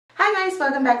Hi guys,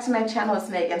 welcome back to my channel,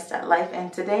 itsmaegans.life,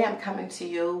 and today I'm coming to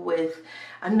you with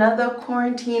another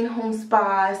quarantine home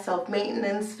spa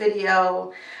self-maintenance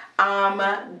video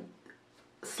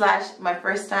slash my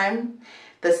first time.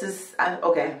 This is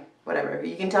okay, whatever,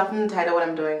 you can tell from the title what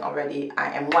I'm doing already.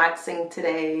 I am waxing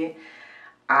today.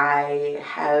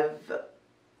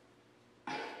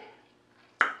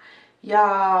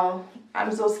 Y'all,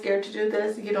 I'm so scared to do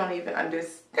this, you don't even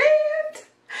understand.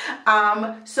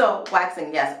 So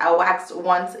waxing, yes, I waxed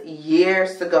once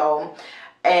years ago,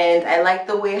 and I like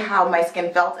the way how my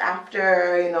skin felt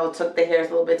after, you know, took the hairs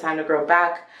a little bit of time to grow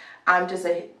back. I'm just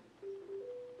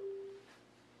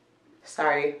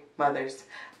sorry, mothers.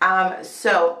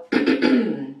 So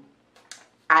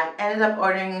I ended up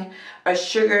ordering a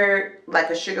sugar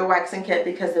waxing kit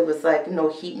because it was like no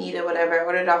heat needed, whatever. I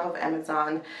ordered it off of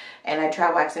Amazon, and I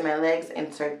tried waxing my legs,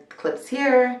 insert clips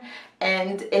here,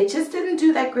 and it just didn't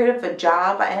do that great of a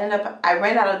job. I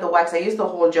ran out of the wax. I used the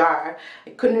whole jar.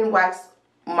 I couldn't wax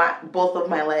both of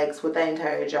my legs with the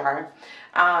entire jar.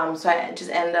 So I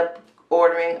just ended up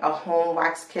ordering a home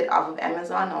wax kit off of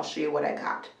Amazon. I'll show you what I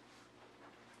got.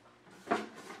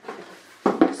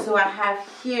 So I have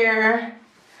here,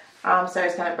 sorry,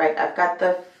 it's kind of bright. I've got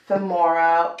the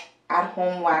Femiro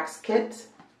at-home wax kit,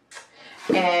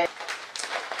 and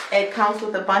it comes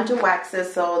with a bunch of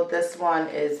waxes. So this one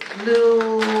is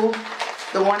blue.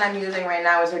 The one I'm using right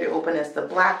now is already open. It's the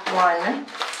black one.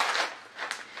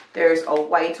 There's a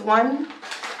white one,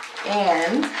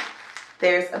 and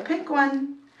there's a pink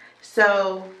one.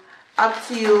 So up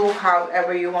to you,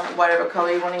 however you want, whatever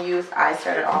color you want to use. I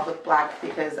started off with black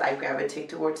because I gravitate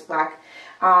towards black.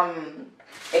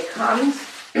 It comes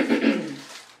it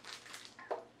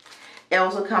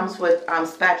also comes with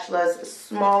spatulas,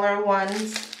 smaller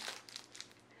ones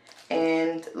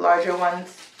and larger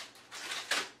ones.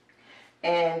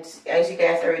 And as you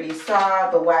guys already saw,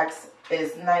 the wax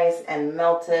is nice and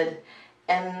melted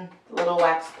in the little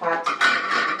wax pot.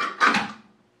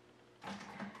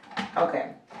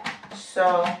 Okay,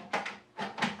 so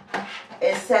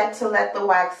it's set to let the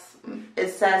wax, it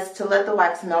says to let the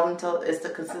wax melt until it's the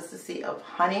consistency of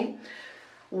honey.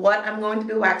 What I'm going to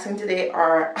be waxing today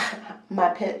are my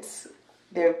pits.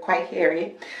 They're quite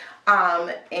hairy,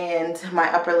 and my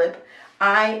upper lip.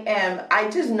 I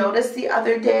just noticed the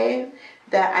other day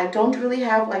that I don't really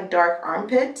have like dark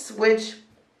armpits, which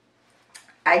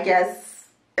I guess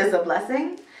is a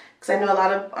blessing, because I know a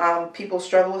lot of people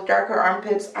struggle with darker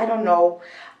armpits. I don't know.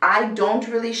 I don't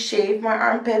really shave my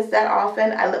armpits that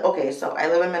often. Okay, so I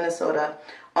live in Minnesota.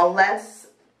 Unless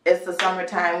it's the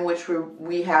summertime, which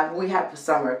we have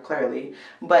summer clearly,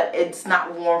 but it's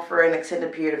not warm for an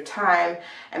extended period of time,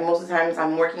 and most of the times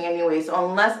I'm working anyway. So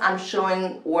unless I'm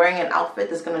wearing an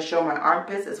outfit that's going to show my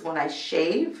armpits, is when I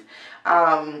shave.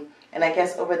 And I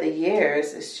guess over the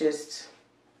years,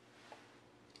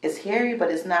 it's hairy,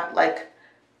 but it's not like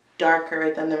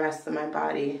darker than the rest of my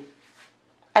body.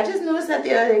 I just noticed that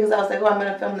the other day because I was like, oh, I'm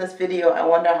going to film this video. I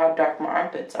wonder how dark my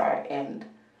armpits are, and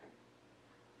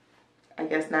I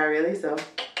guess not really. So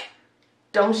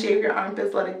don't shave your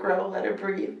armpits, let it grow, let it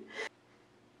breathe.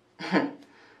 I'm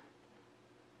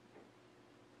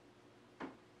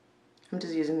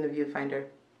just using the viewfinder.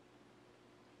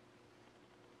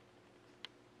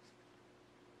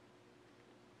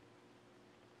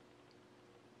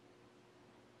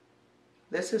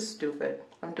 This is stupid.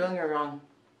 I'm doing it wrong.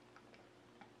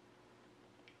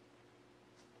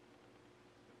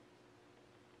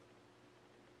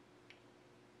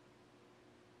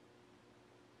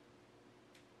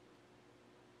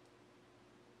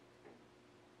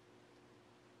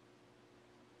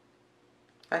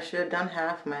 I should have done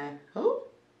half my, oh.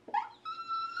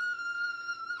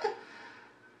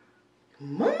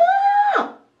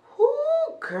 Mama!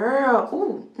 Ooh, girl.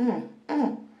 Ooh,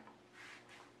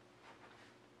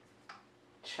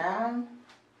 Child.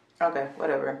 Okay,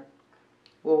 whatever.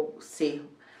 We'll see.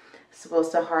 It's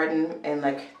supposed to harden in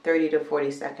like 30 to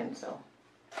 40 seconds, so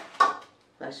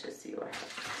let's just see what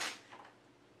happens.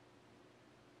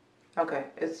 Okay,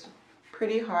 it's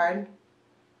pretty hard.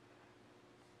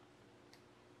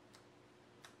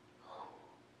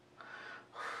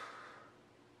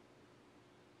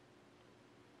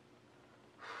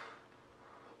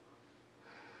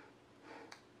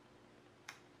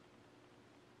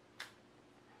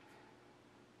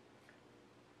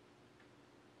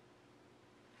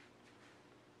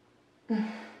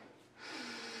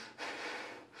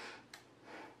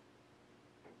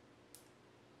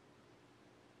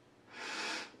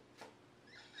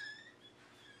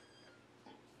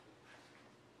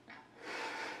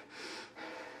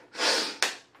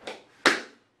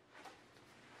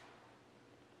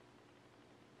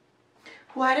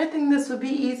 Why did I think this would be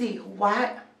easy?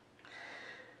 Why?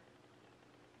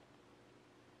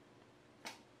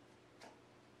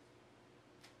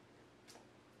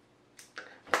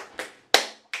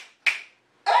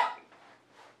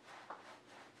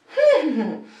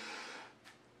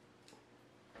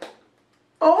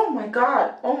 Oh my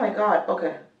God. Oh my God.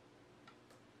 Okay.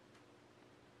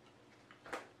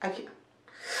 I can't.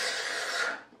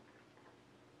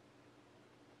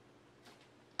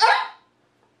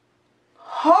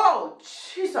 Oh,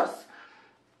 Jesus.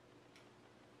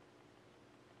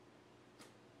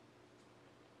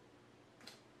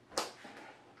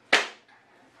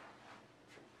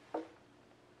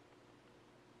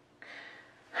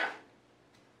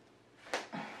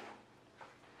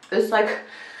 It's like,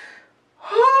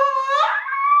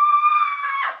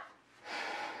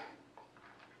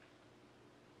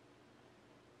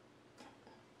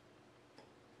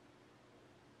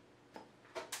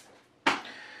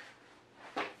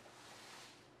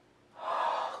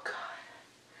 oh God.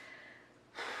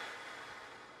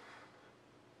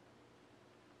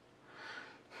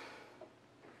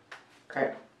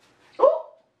 Okay. Oh.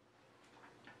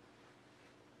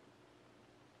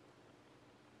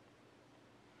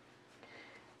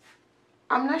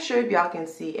 I'm not sure if y'all can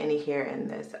see any hair in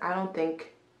this. I don't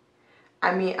think,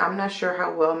 I mean, I'm not sure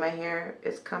how well my hair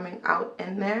is coming out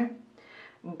in there,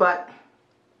 but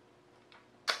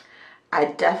I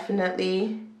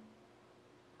definitely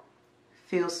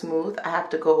feel smooth. I have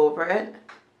to go over it,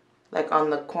 like on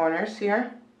the corners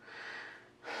here.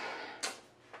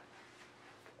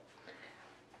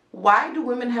 Why do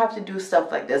women have to do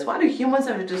stuff like this? Why do humans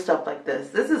have to do stuff like this?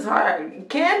 This is hard.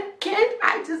 Can't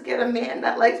I just get a man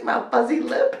that likes my fuzzy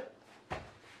lip?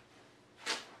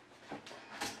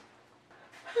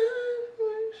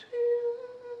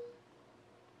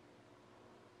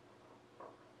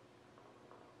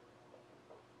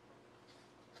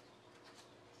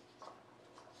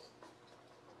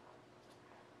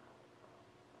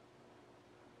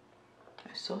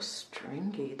 It's so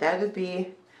stringy. That would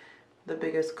be the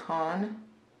biggest con,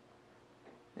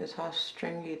 is how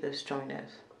stringy this joint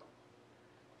is.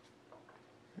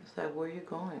 It's like, where are you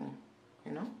going?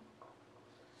 You know?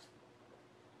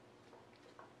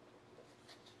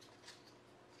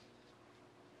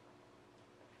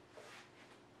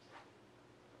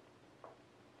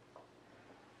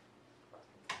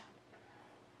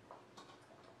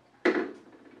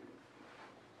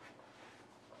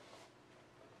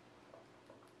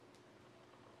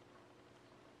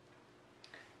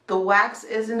 The wax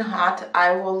isn't hot.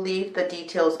 I will leave the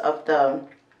details of the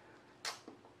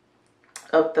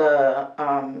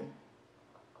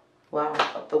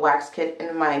wax kit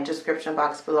in my description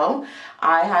box below.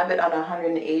 I have it on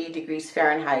 180 degrees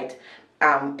Fahrenheit.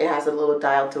 It has a little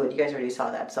dial to it. You guys already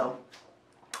saw that. So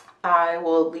I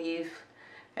will leave,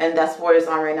 and that's what it's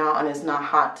on right now, and it's not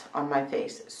hot on my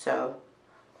face. So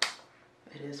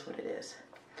it is what it is.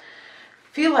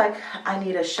 Feel like I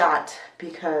need a shot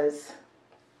because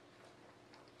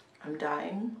I'm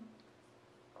dying.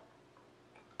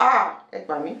 Ah, it's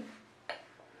by me.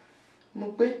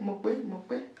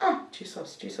 Ah,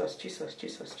 Jesus, Jesus, Jesus,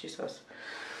 Jesus, Jesus.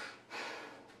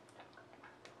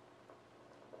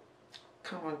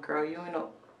 Come on, girl. You ain't no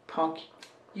punk.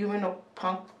 You ain't no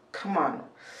punk. Come on.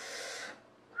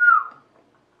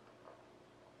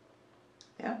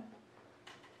 Yeah.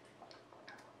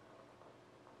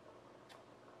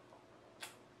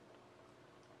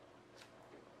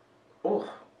 Oh.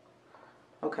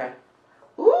 Okay.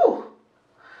 Ooh.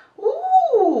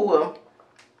 Ooh.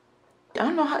 I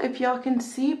don't know how, if y'all can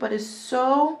see, but it's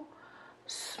so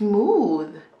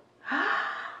smooth.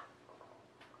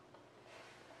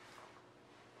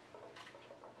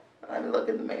 Let me look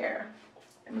in the mirror.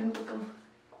 Let me look.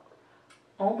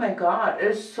 Oh my God,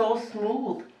 it's so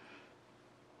smooth.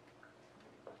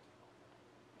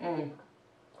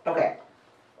 Okay.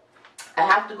 I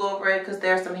have to go over it because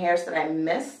there are some hairs that I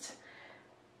missed.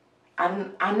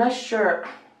 I'm not sure.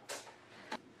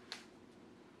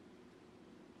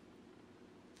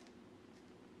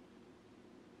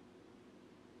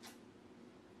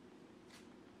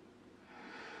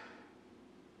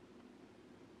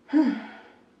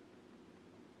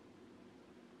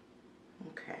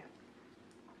 Okay.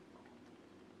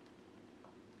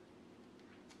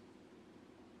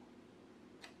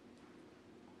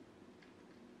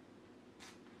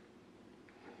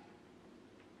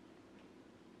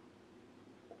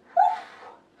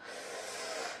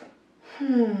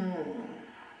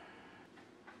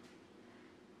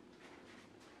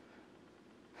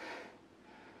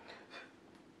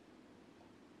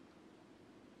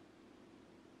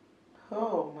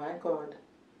 Oh my God.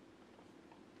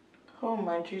 Oh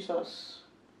my Jesus.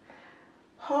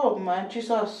 Oh my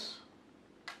Jesus.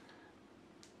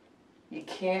 You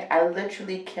can't, I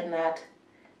literally cannot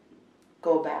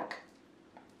go back.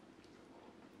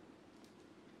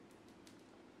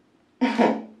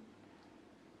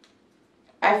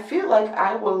 I feel like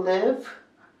I will live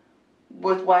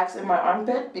with wax in my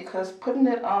armpit because putting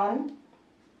it on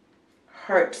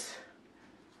hurts.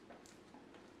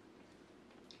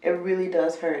 It really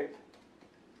does hurt.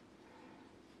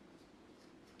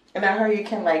 And I heard you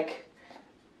can like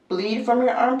bleed from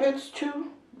your armpits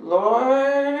too.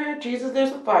 Lord Jesus,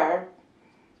 there's a fire.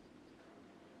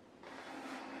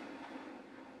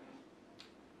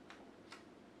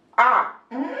 Ah.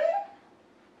 Mm-hmm.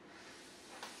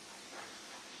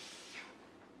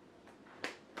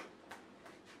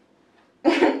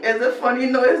 Is it funny?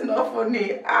 No, it's not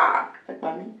funny. Ah. Like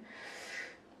mommy.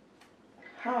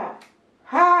 Ha.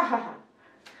 Ha ha ha.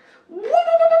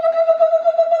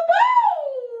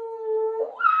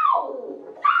 Wow.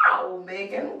 Wow,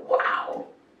 Megan. Wow.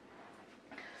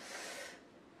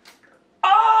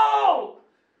 Oh!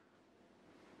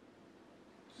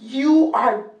 You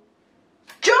are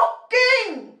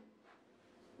joking!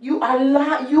 You are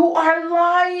lying. You are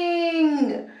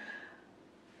lying.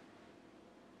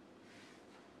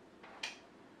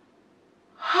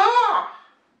 Ha!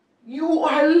 You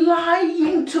are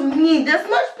lying to me. This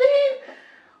much pain?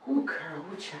 Oh, girl.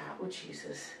 Oh, child. Oh,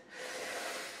 Jesus.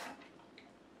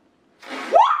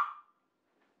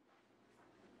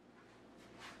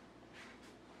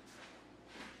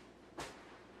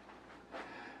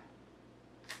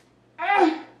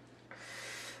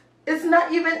 It's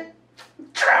not even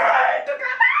trying to come out.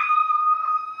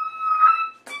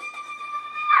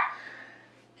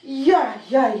 Yeah.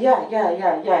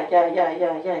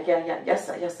 Yes,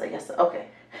 sir. Okay.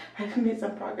 I've made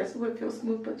some progress. It would feel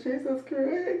smooth, but Jesus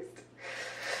Christ.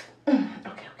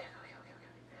 Okay.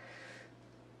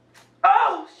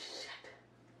 Oh, shit.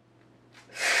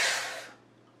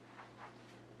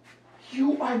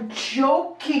 You are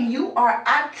joking. You are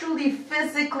actually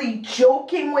physically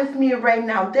joking with me right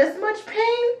now. This much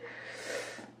pain?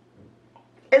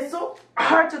 It's so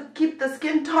hard to keep the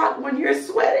skin taut when you're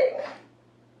sweating.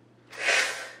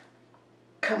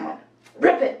 Come on.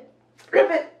 Rip it.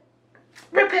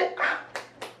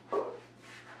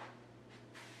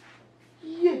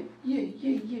 Yeah.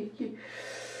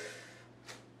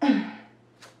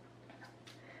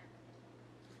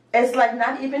 It's like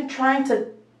not even trying to.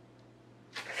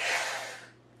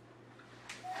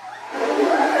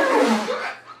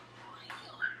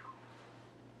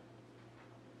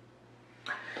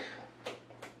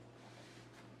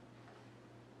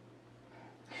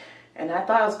 And I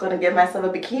thought I was going to get myself a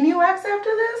bikini wax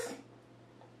after this.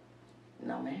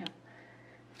 No, ma'am.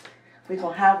 We're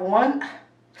going to have one.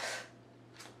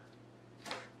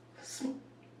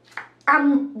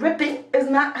 I'm ripping. It's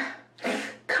not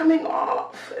coming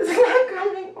off. It's not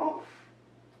coming off.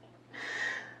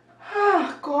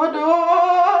 Ah, God.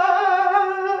 Oh,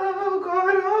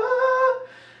 God. Oh.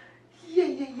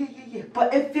 Yeah.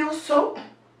 But it feels so...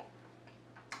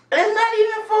 It's not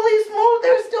even fully smooth.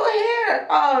 There's still hair.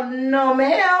 Oh, no,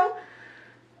 ma'am.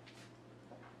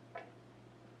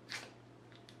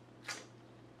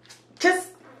 Just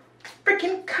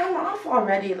freaking come off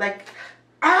already. Like,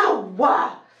 ow,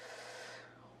 wow.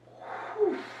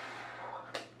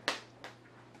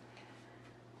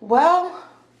 Well,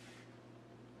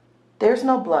 there's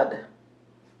no blood.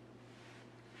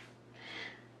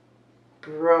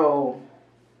 Bro.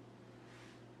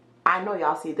 I know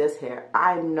y'all see this hair.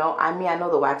 I know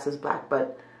the wax is black,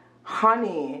 but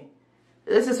honey,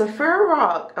 this is a fur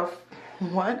rug.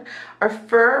 What? A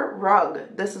fur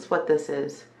rug. This is what this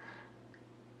is.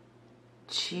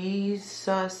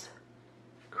 Jesus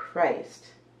Christ.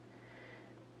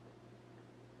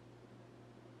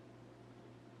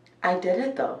 I did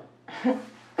it though.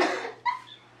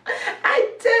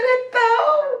 I did it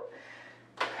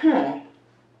though.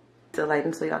 The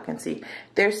lighting so y'all can see.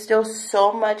 There's still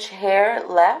so much hair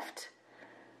left.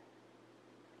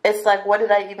 It's like, what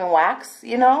did I even wax,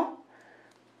 you know?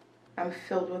 I'm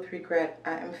filled with regret.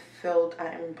 I am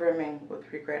brimming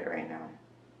with regret right now.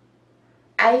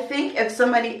 I think if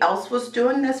somebody else was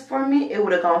doing this for me, it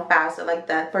would have gone faster. Like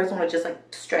that person would have just like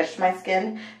stretched my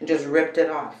skin and just ripped it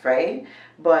off, right?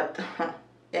 But,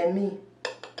 and me,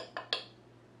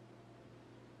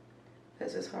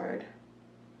 this is hard.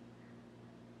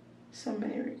 So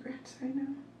many regrets right now.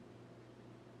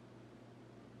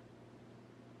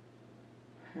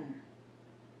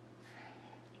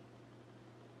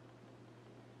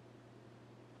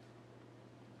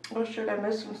 Oh shit, I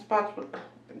missed some spots.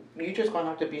 You just gonna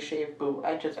have to be shaved, boo.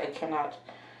 I cannot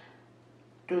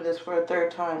do this for a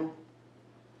third time.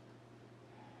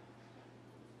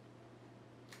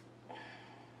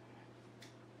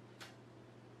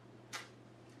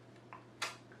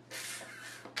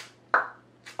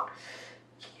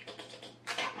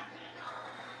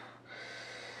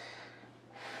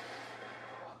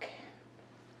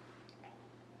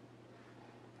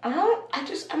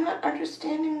 I'm not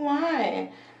understanding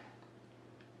why.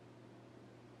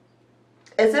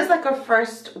 Is this like a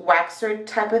first waxer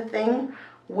type of thing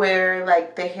where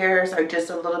like the hairs are just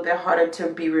a little bit harder to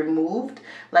be removed?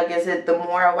 Like, is it the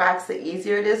more I wax, the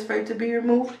easier it is for it to be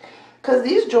removed? Because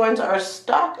these joints are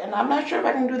stuck and I'm not sure if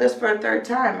I can do this for a third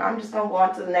time. I'm just going to go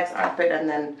on to the next armpit and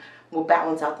then we'll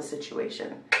balance out the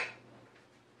situation.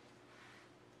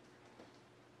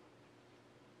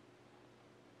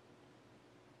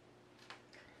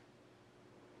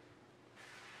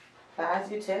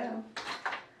 Lies you tell.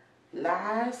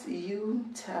 Lies you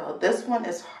tell. This one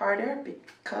is harder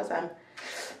because I'm...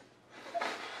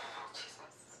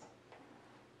 Jesus.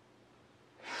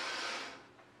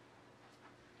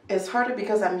 It's harder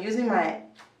because I'm using my...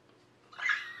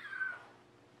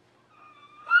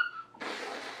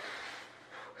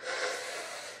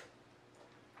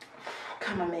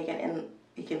 Come on, Megan, and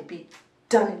you can be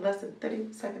done in less than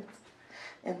 30 seconds.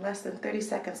 In less than 30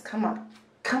 seconds. Come on.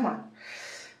 Come on.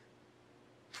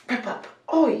 Rip up.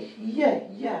 Oh, yeah.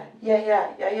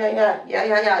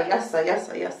 Yes, sir, yes,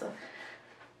 sir, yes, sir.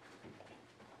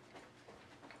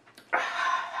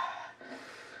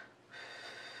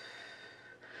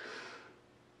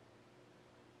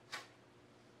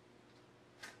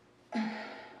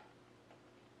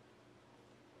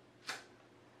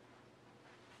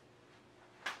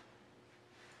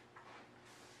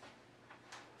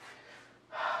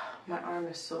 My arm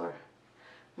is sore.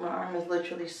 My arm is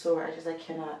literally sore. I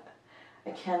cannot. I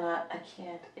can't.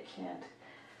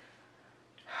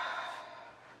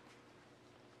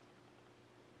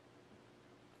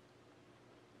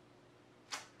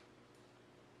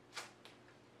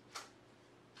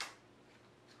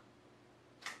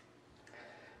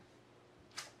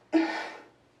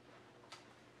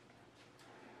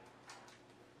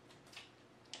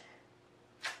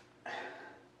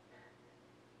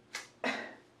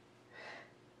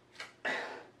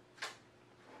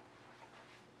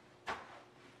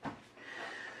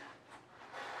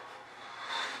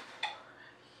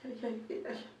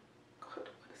 God,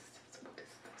 what is this? What is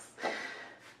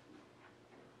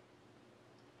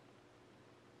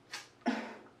this?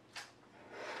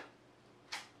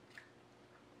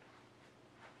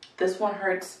 This one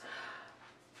hurts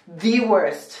the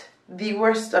worst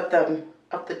of them,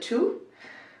 of the two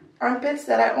armpits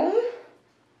that I own.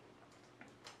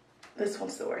 This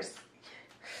one's the worst.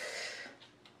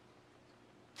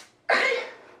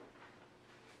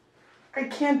 I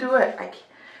can't do it. I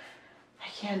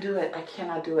can't do it. I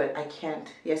cannot do it. I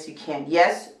can't. Yes, you can.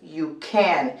 Yes, you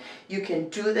can. You can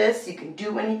do this. You can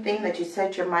do anything that you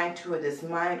set your mind to. It is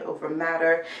mind over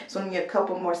matter. It's only a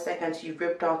couple more seconds. You've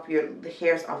ripped off the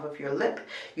hairs off of your lip.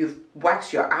 You've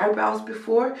waxed your eyebrows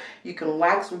before. You can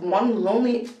wax one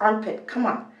lonely armpit. Come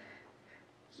on.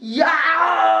 Yo!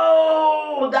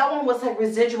 That one was like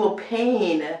residual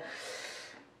pain.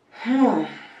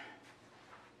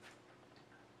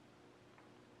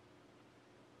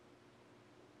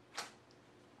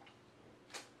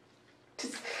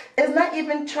 It's not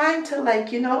even trying to,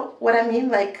 like, you know what I mean,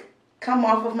 like, come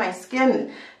off of my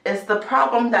skin. It's the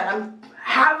problem that I'm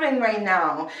having right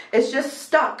now. It's just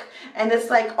stuck, and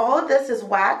it's like all of this is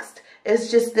waxed.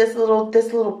 It's just this little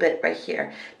bit right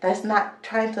here that's not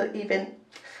trying to even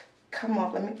come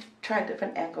off. Let me try a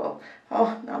different angle.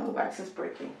 Oh, now the wax is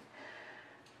breaking.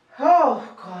 Oh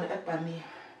God, that by me.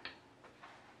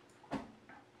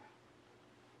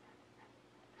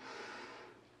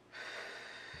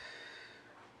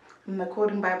 I'm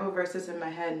quoting Bible verses in my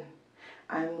head.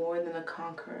 I'm more than a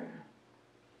conqueror.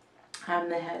 I'm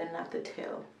the head and not the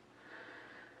tail.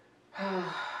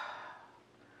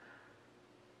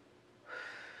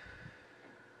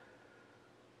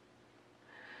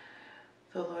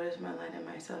 The Lord is my light and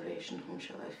my salvation. Whom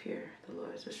shall I fear? The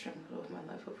Lord is the strength of my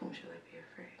life. Of whom shall I be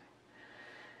afraid?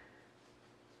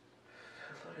 The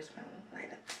Lord is my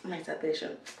light and my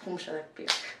salvation. Whom shall I fear?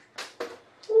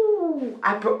 Ooh,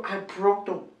 I broke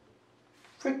the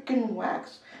freaking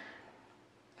wax.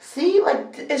 See,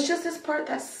 like, it's just this part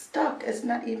that's stuck. It's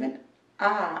not even,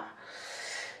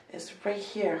 it's right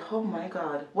here. Oh my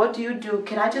God. What do you do?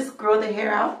 Can I just grow the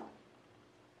hair out?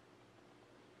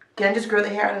 Can I just grow the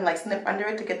hair out and like snip under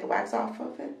it to get the wax off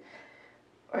of it?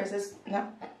 Or is this, no.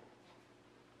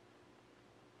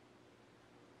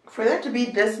 For there to be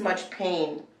this much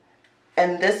pain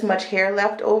and this much hair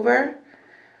left over,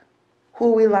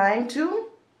 who are we lying to?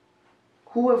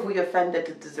 Who have we offended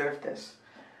to deserve this?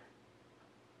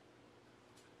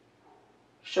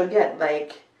 So yeah,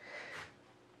 like,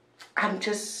 I'm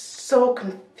just so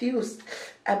confused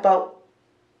about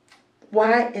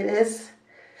why it is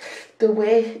the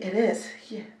way it is.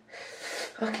 Yeah.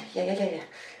 Okay, yeah.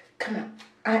 Come on.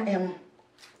 I am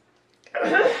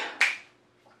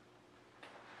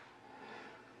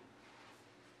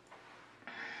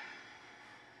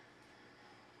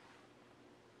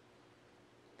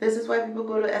this is why people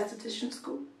go to esthetician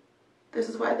school. This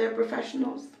is why they're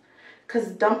professionals.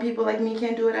 Because dumb people like me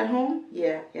can't do it at home.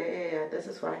 Yeah. This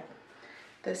is why.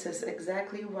 This is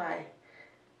exactly why.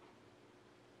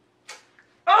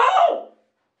 Oh!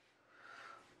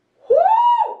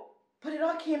 Woo! But it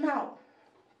all came out.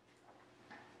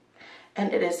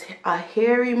 And it is a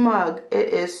hairy mug. It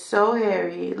is so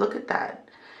hairy. Look at that.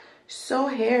 So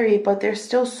hairy, but there's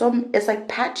still some, it's like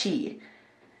patchy.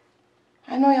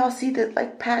 I know y'all see that,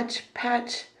 like patch.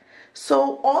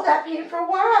 So all that pain for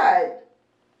what?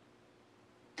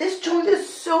 This joint is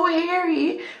so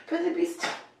hairy for the beast.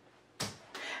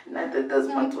 And I did this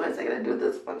one twice. I gotta do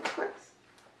this one twice.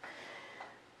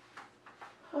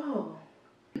 Oh.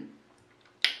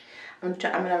 I'm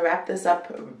gonna wrap this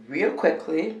up real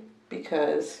quickly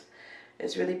because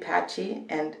it's really patchy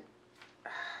and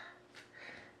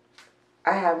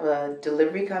I have a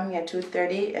delivery coming at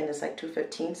 2:30 and it's like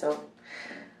 2:15, so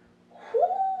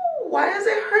why does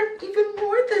it hurt even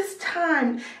more this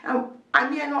time? I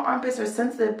mean, I know armpits are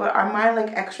sensitive, but are mine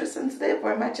like extra sensitive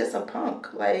or am I just a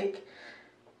punk? Like,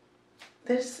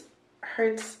 this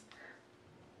hurts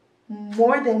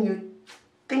more than you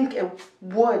think it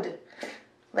would.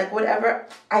 Like, whatever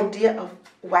idea of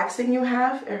waxing you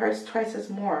have, it hurts twice as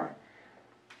more.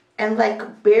 And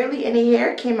like, barely any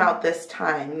hair came out this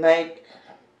time. Like,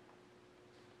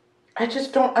 I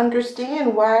just don't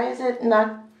understand. Why is it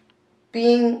not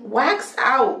being waxed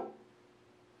out?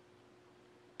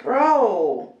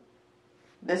 Bro,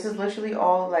 this is literally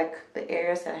all like the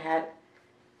areas that had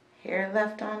hair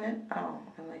left on it. Oh,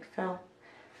 and like fell.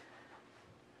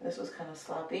 This was kind of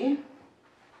sloppy.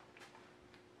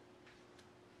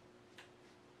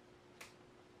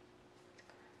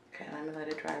 Okay, let me let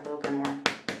it dry a little bit more.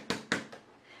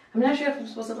 I'm not sure if I'm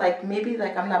supposed to like, maybe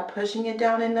like I'm not pushing it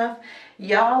down enough.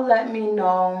 Y'all let me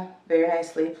know very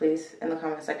nicely, please, in the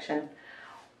comment section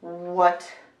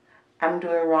what I'm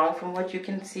doing wrong from what you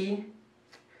can see.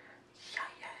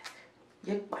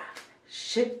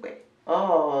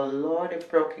 Oh Lord, it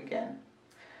broke again.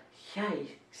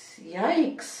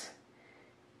 Yikes.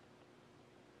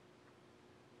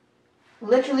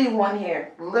 Literally one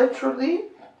hair. Literally.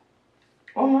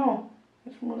 Oh no,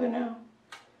 it's smoother now.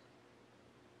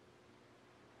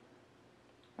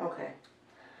 Okay.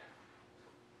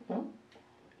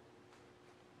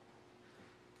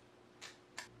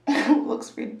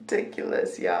 Looks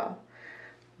ridiculous, y'all.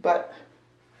 But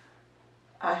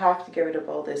I have to get rid of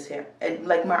all this hair. And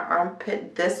like my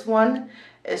armpit, this one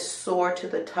is sore to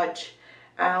the touch.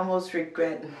 I almost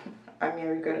regret, I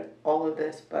regret all of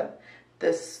this, but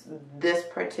this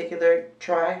particular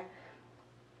try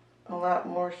a lot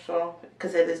more so,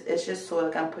 because it's just so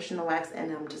like I'm pushing the wax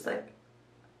and I'm just like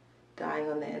dying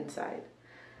on the inside.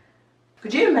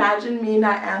 Could you imagine me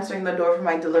not answering the door for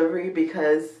my delivery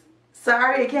because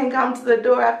sorry, I can't come to the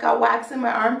door, I've got wax in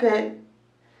my armpit?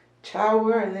 Child,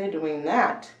 where are they doing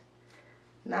that?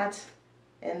 Not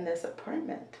in this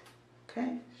apartment.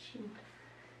 Okay, shoot.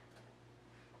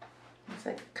 It's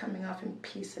like coming off in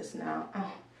pieces now.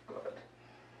 Oh God.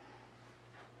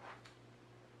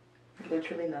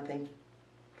 Literally nothing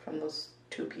from those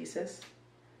 2 pieces.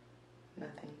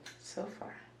 Nothing so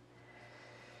far.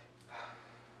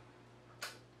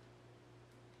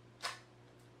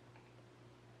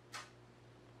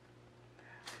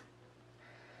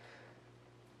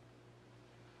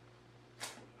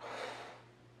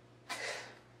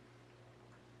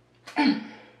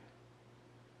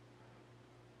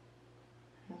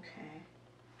 Okay.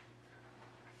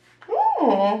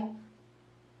 Oh,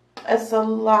 it's a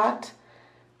lot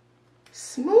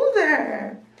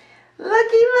smoother.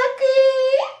 Looky.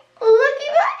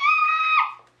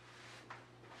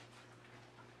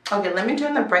 Okay, let me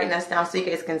turn the brightness down so you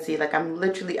guys can see. Like, I'm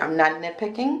not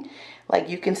nitpicking. Like,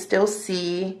 you can still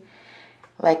see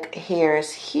like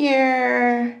hairs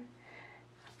here.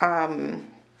 A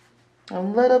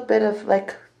little bit of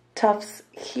like tufts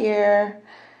here.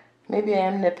 Maybe I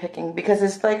am nitpicking because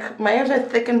it's like my hairs are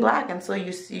thick and black, and so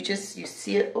you see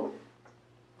it. Oh,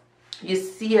 you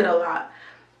see it a lot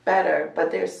better.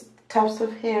 But there's tufts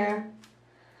of hair,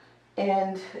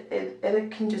 and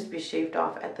it can just be shaved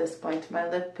off at this point. My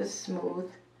lip is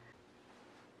smooth.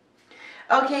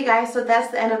 Okay guys, so that's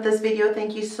the end of this video.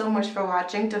 Thank you so much for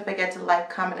watching. Don't forget to like,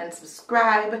 comment, and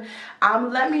subscribe.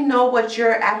 Let me know what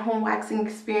your at-home waxing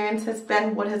experience has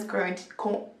been. What has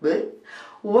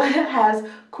What has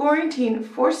quarantine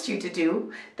forced you to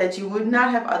do that you would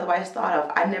not have otherwise thought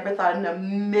of? I never thought in a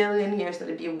million years that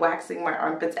I'd be waxing my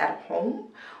armpits at home.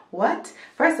 What?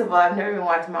 First of all, I've never even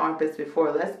waxed my armpits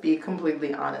before. Let's be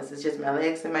completely honest. It's just my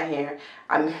legs and my hair.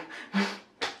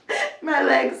 My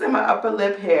legs and my upper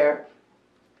lip hair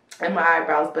and my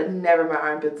eyebrows, but never my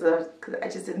armpits, because I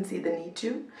just didn't see the need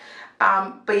to.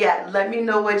 But yeah, let me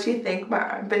know what you think. My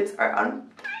armpits are on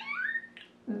fire.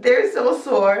 They're so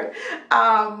sore.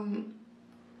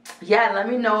 Yeah, let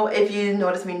me know if you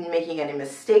notice me making any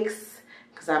mistakes,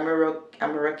 because I'm a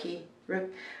rookie.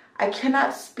 I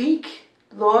cannot speak.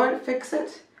 Lord, fix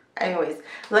it. Anyways,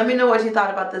 let me know what you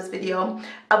thought about this video.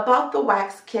 About the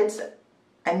wax kits,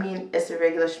 I mean, it's a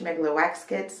regular schmegular wax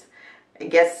kit. It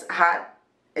gets hot.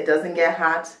 It doesn't get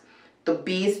hot. The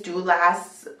beads do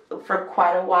last for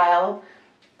quite a while.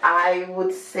 I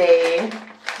would say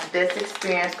this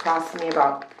experience cost me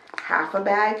about half a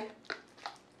bag.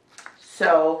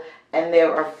 So, and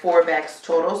there are 4 bags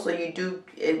total, so you do,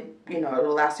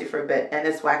 it'll last you for a bit, and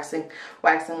it's waxing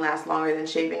lasts longer than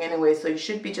shaving anyway, so you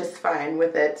should be just fine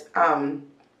with it.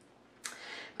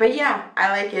 But yeah,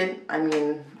 I like it. I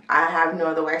mean, I have no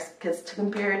other wax kits to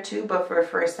compare it to, but for a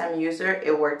first-time user,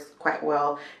 it works quite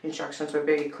well. Instructions were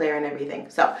very clear and everything.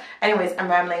 So, anyways, I'm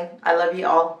rambling. I love you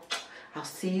all. I'll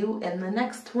see you in the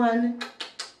next one.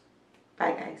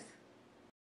 Bye, guys.